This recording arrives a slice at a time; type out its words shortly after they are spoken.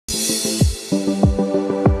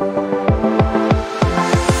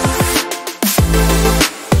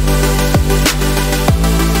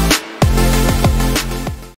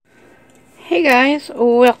guys,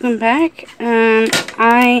 welcome back.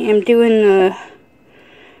 I am doing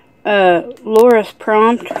the Laura's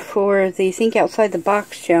prompt for the Think Outside the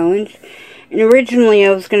Box challenge. And originally I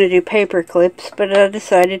was going to do paper clips, but I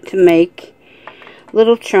decided to make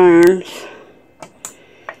little charms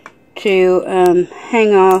to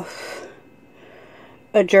hang off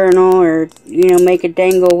a journal, or make a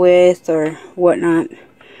dangle with or whatnot.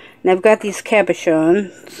 And I've got these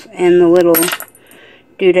cabochons and the little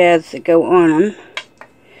doodads that go on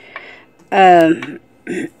them.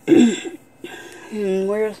 And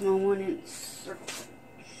where's my 1-inch circle?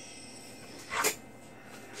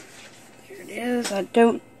 Here it is.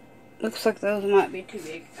 Looks like those might be too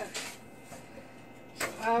big. Okay. So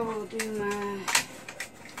I will do my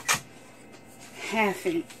 1/2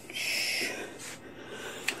 inch.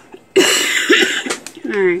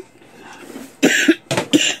 Alright.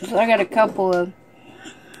 So I got a couple of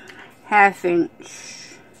 1/2 inch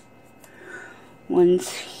ones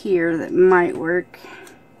here that might work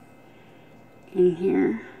in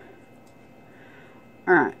here.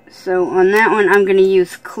 Alright, so on that one I'm going to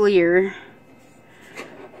use clear.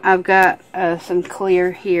 I've got some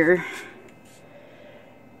clear here.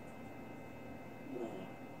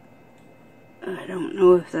 I don't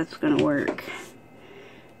know if that's going to work,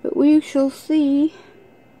 but we shall see.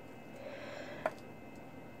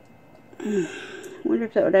 I wonder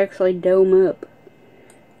if that would actually dome up.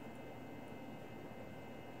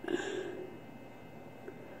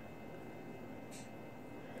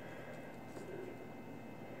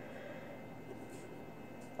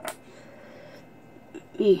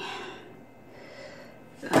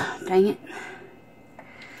 Dang it.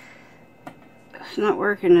 It's not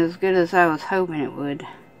working as good as I was hoping it would.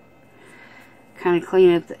 Kind of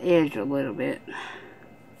clean up the edge a little bit.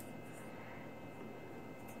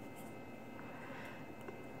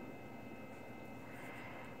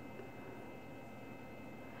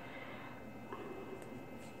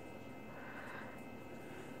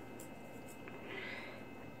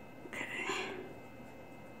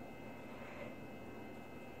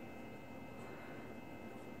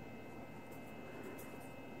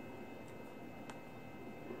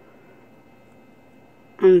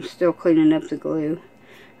 I'm still cleaning up the glue.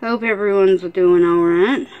 I hope everyone's doing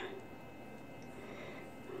alright.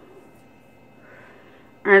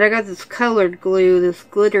 Alright, I got this colored glue, this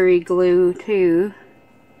glittery glue too.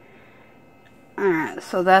 Alright,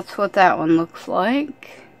 so that's what that one looks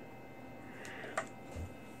like.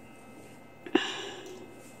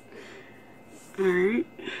 Alright.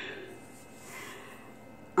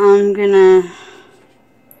 I'm gonna...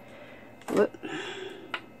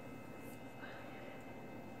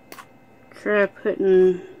 try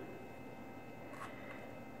putting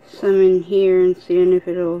some in here and seeing if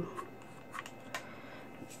it'll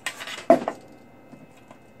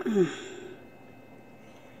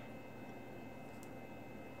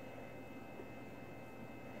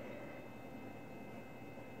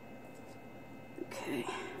okay.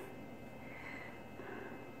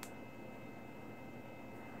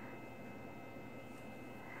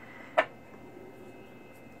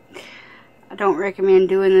 I don't recommend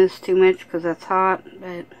doing this too much because that's hot,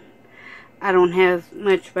 but I don't have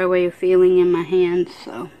much by way of feeling in my hands,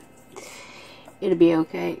 so it'll be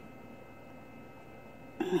okay.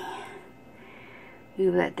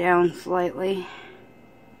 Move that down slightly.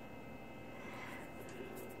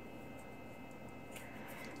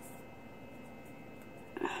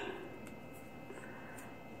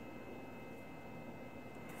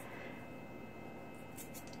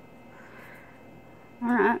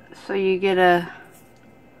 Alright, so you get a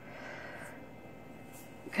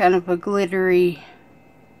kind of a glittery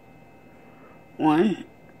one.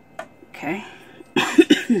 Okay.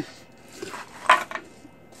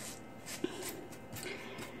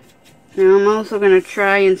 Now I'm also going to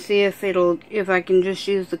try and see if I can just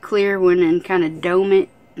use the clear one and kind of dome it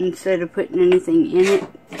instead of putting anything in it.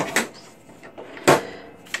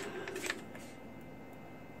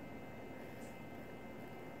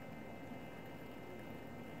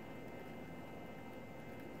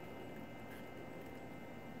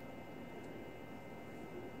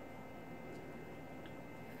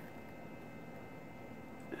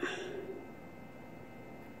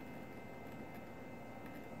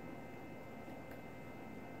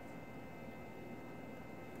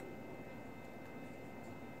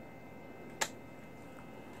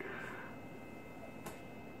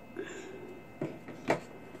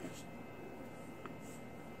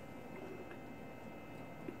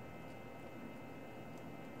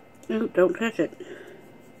 No, don't touch it.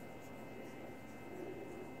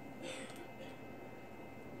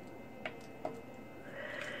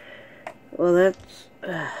 Well, that's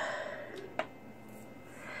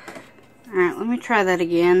Alright, let me try that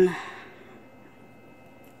again.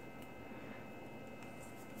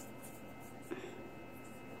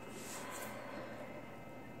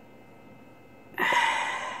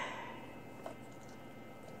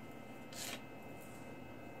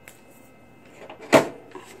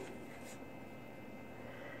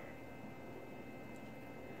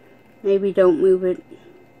 Maybe don't move it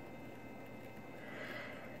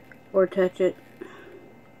or touch it.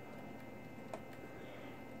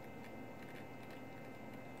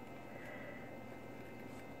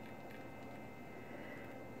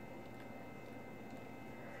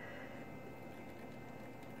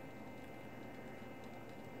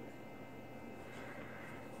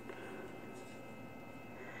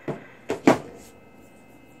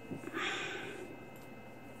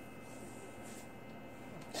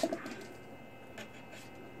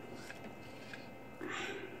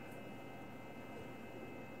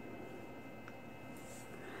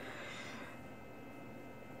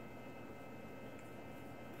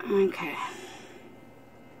 Okay.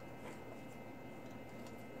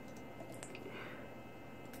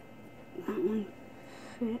 That one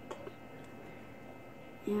fit.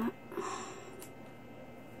 Yeah.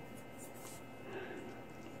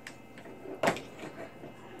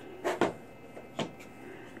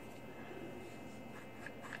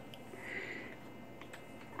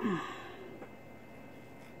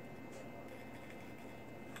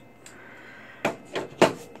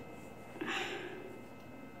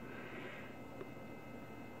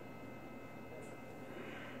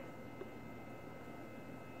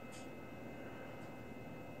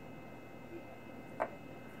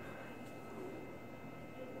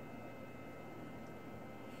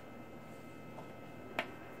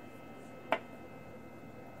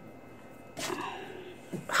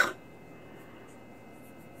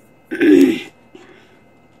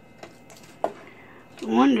 I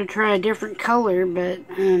wanted to try a different color, but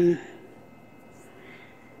I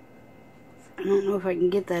don't know if I can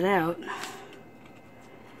get that out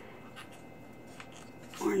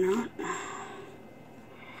or not.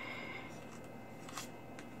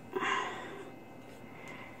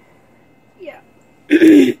 Yeah.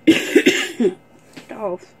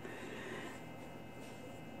 Off.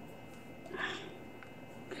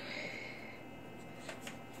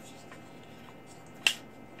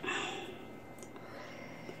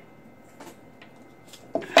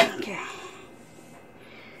 Okay.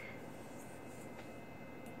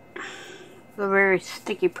 It's a very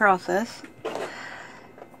sticky process.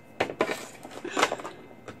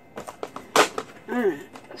 Alright,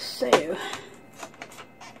 so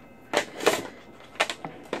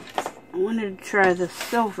I wanted to try the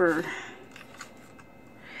silver.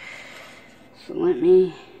 So let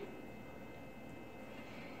me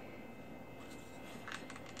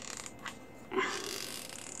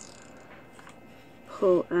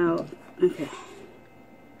pull out. Okay.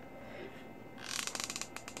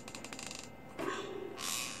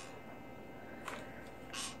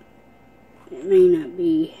 It may not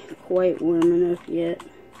be quite warm enough yet.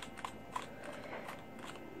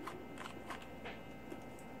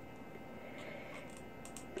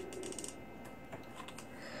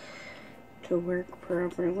 To work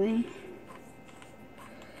properly.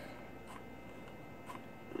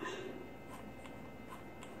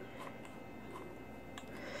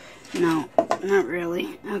 No, not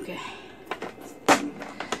really. Okay.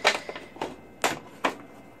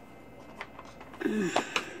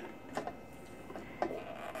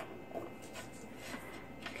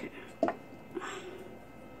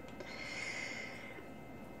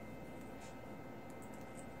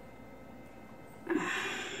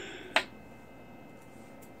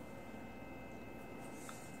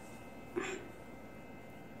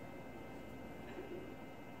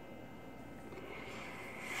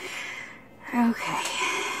 Okay.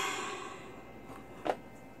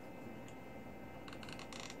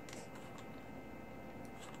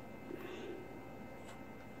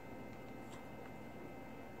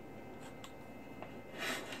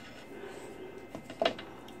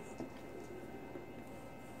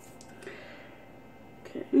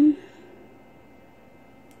 Okay.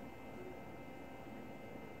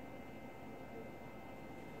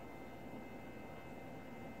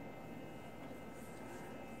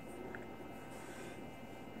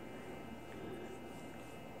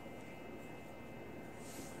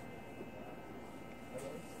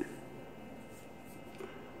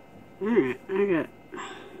 Alright, I got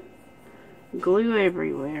glue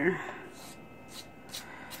everywhere.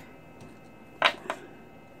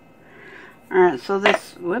 Alright, so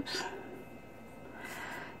this, whoops.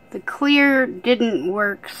 The clear didn't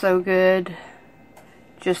work so good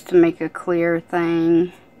just to make a clear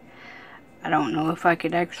thing. I don't know if I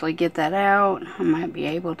could actually get that out. I might be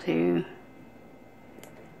able to.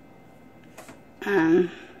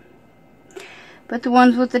 But the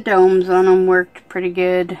ones with the domes on them worked pretty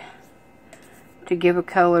good to give a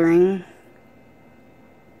coloring.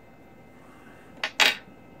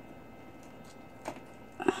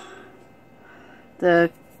 I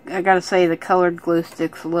gotta say, the colored glue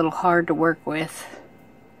stick's a little hard to work with.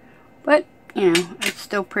 But, you know, it's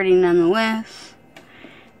still pretty nonetheless.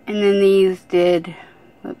 And then these did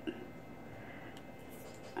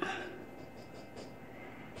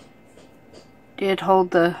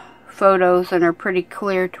hold the photos and are pretty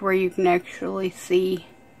clear to where you can actually see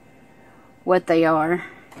what they are.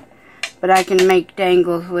 But I can make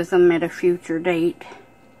dangles with them at a future date.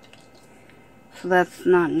 So that's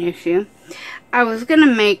not an issue. I was going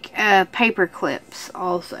to make paper clips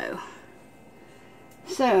also.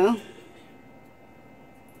 So,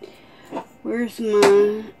 where's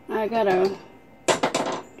my, I got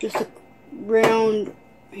just a round,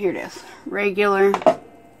 here it is, regular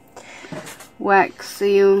wax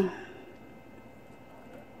seal.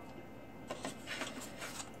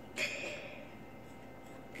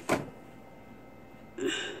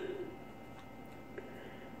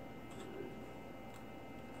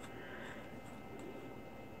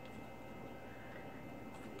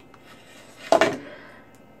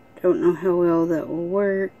 Don't know how well that will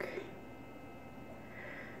work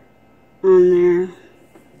on there,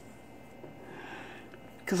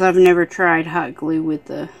 because I've never tried hot glue with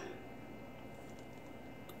the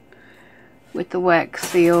wax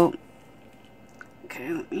seal.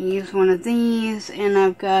 Okay, let me use one of these, and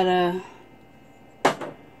I've got a,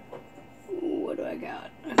 what do I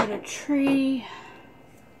got? I got a tree.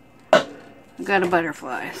 I got a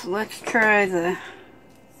butterfly. So let's try the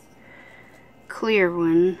clear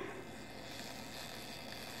one.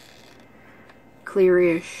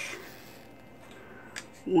 Clearish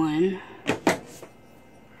one.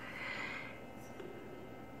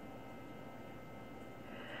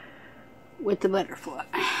 With the butterfly.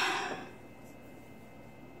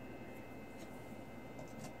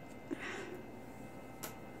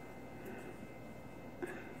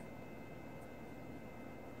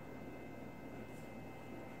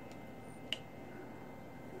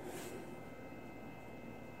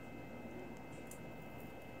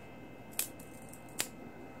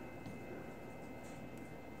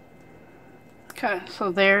 Okay,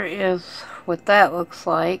 so there is what that looks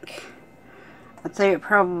like. I'd say it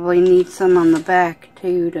probably needs some on the back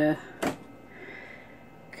too to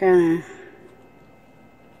kind of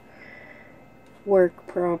work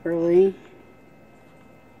properly.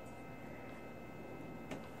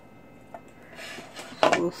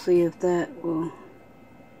 So we'll see if that will.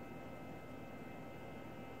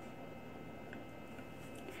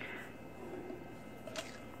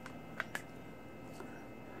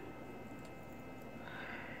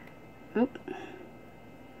 Oop.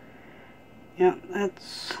 Yep,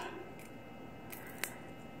 that's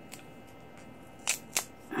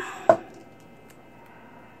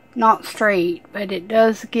not straight, but it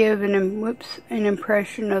does give an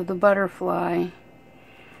impression of the butterfly.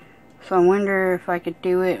 So I wonder if I could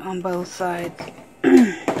do it on both sides.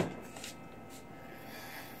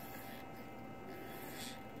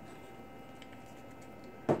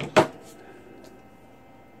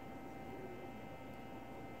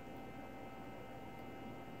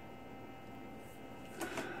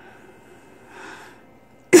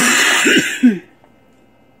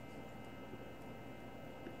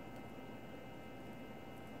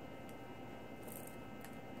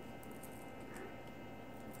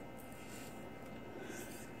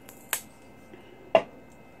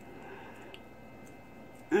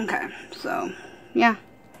 Okay, so yeah,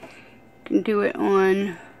 can do it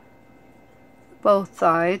on both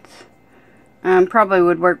sides. Probably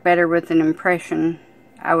would work better with an impression,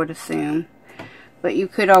 I would assume. But you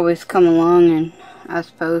could always come along and, I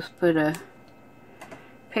suppose, put a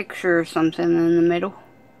picture or something in the middle.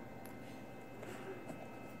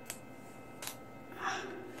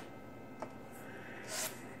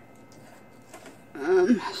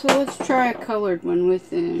 So let's try a colored one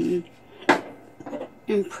with an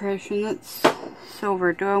impression. That's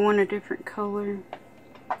silver. Do I want a different color?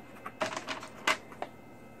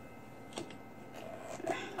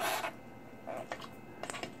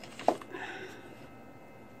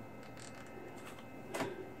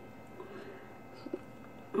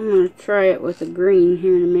 I'm going to try it with a green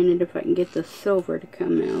here in a minute if I can get the silver to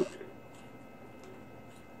come out.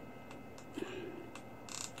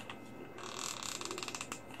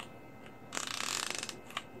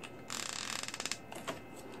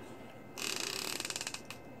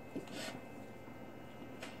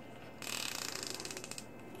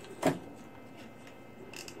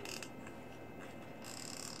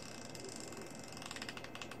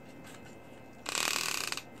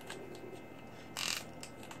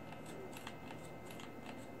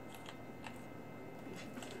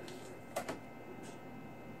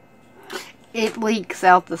 it leaks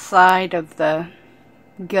out the side of the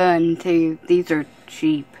gun too. These are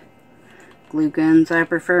cheap glue guns. I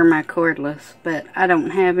prefer my cordless, but I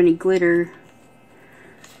don't have any glittery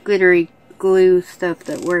glue stuff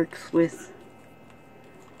that works with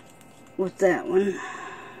that one.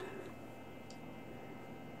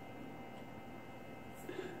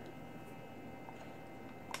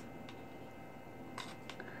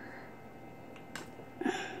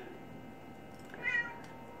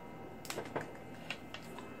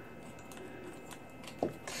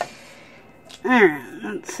 Alright,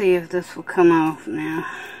 let's see if this will come off now.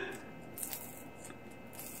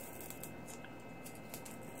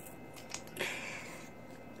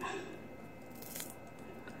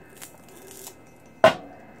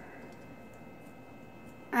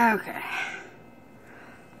 Okay.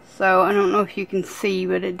 So, I don't know if you can see,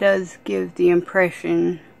 but it does give the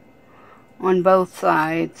impression on both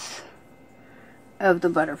sides of the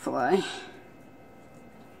butterfly.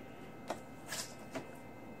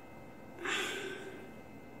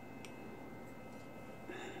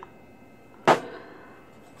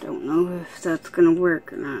 Don't know if that's gonna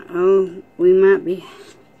work or not. Oh, we might be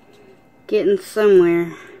getting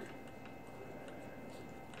somewhere.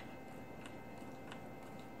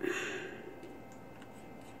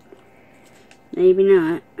 Maybe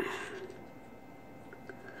not.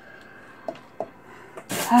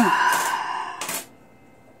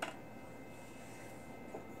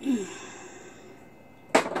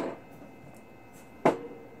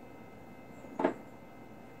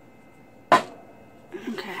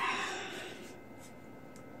 Okay.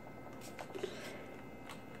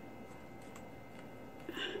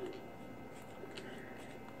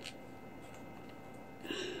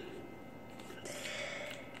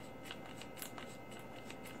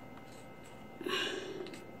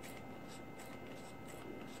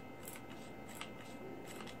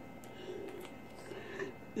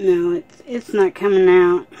 No, it's not coming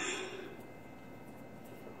out.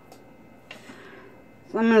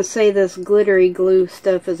 So I'm going to say this glittery glue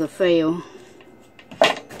stuff is a fail.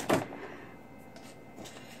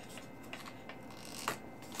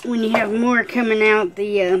 When you have more coming out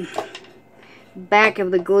the back of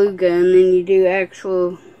the glue gun than you do the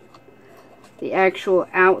actual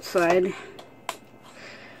outside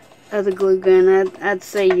of the glue gun, I'd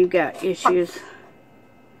say you got issues.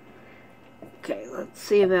 Okay, let's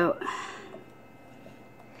see about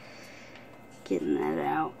getting that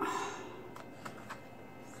out.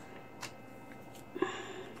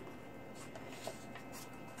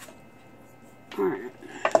 Alright.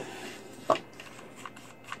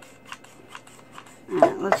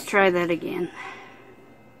 Alright, let's try that again.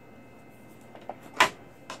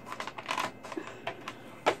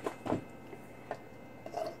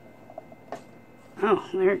 Oh,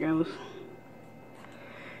 there it goes.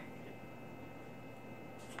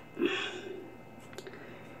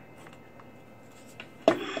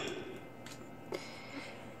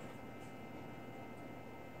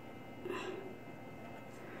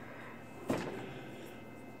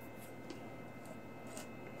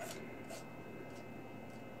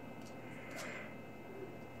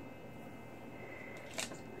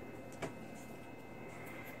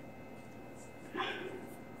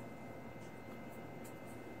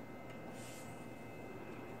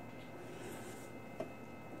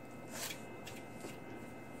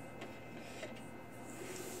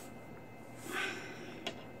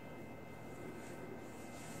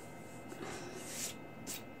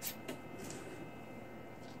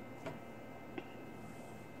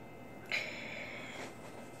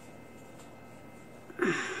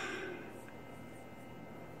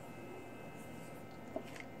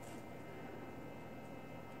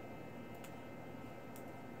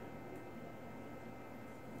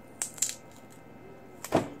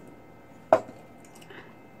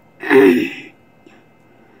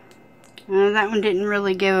 That one didn't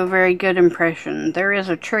really give a very good impression. There is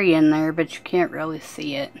a tree in there, but you can't really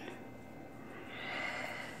see it.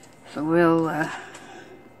 So we'll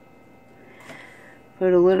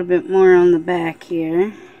put a little bit more on the back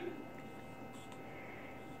here.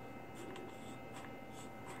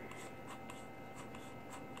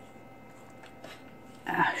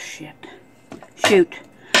 Ah, shit. Shoot.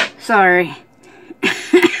 Sorry.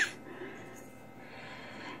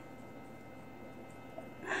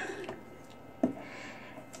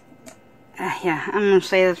 Yeah, I'm going to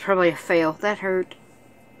say that's probably a fail. That hurt.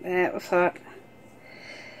 That was hot.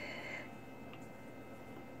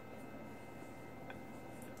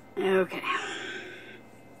 Okay.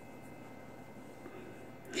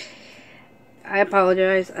 I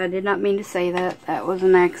apologize. I did not mean to say that. That was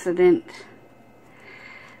an accident.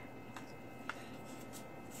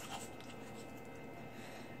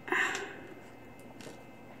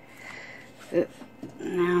 Now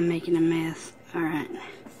I'm making a mess. Alright.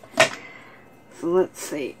 So let's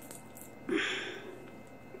see.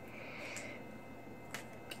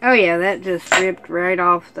 Oh yeah, that just ripped right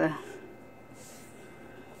off the...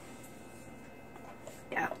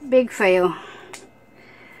 Yeah, big fail.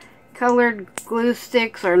 Colored glue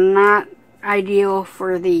sticks are not ideal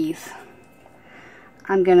for these,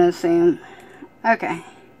 I'm gonna assume. Okay.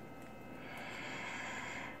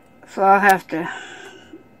 So I'll have to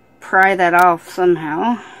pry that off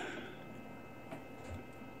somehow.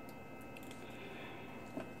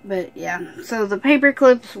 But yeah, so the paper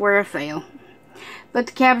clips were a fail. But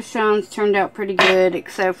the cabochons turned out pretty good,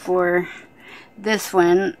 except for this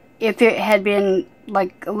one. If it had been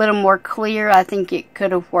like a little more clear, I think it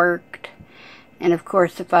could have worked. And of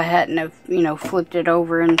course, if I hadn't have, you know, flipped it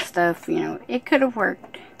over and stuff, you know, it could have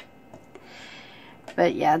worked.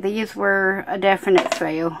 But yeah, these were a definite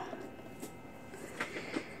fail.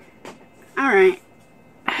 Alright.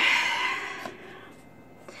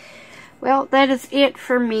 Well, that is it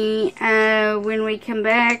for me. When we come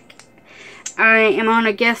back, I am on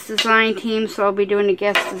a guest design team, so I'll be doing a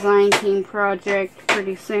guest design team project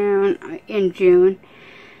pretty soon, in June.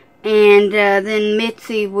 And then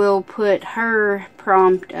Mitzi will put her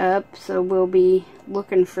prompt up, so we'll be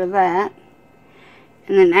looking for that.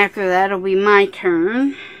 And then after that, it'll be my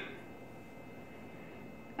turn.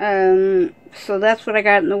 So that's what I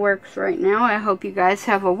got in the works right now. I hope you guys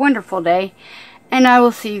have a wonderful day. And I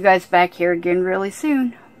will see you guys back here again really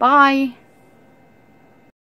soon. Bye!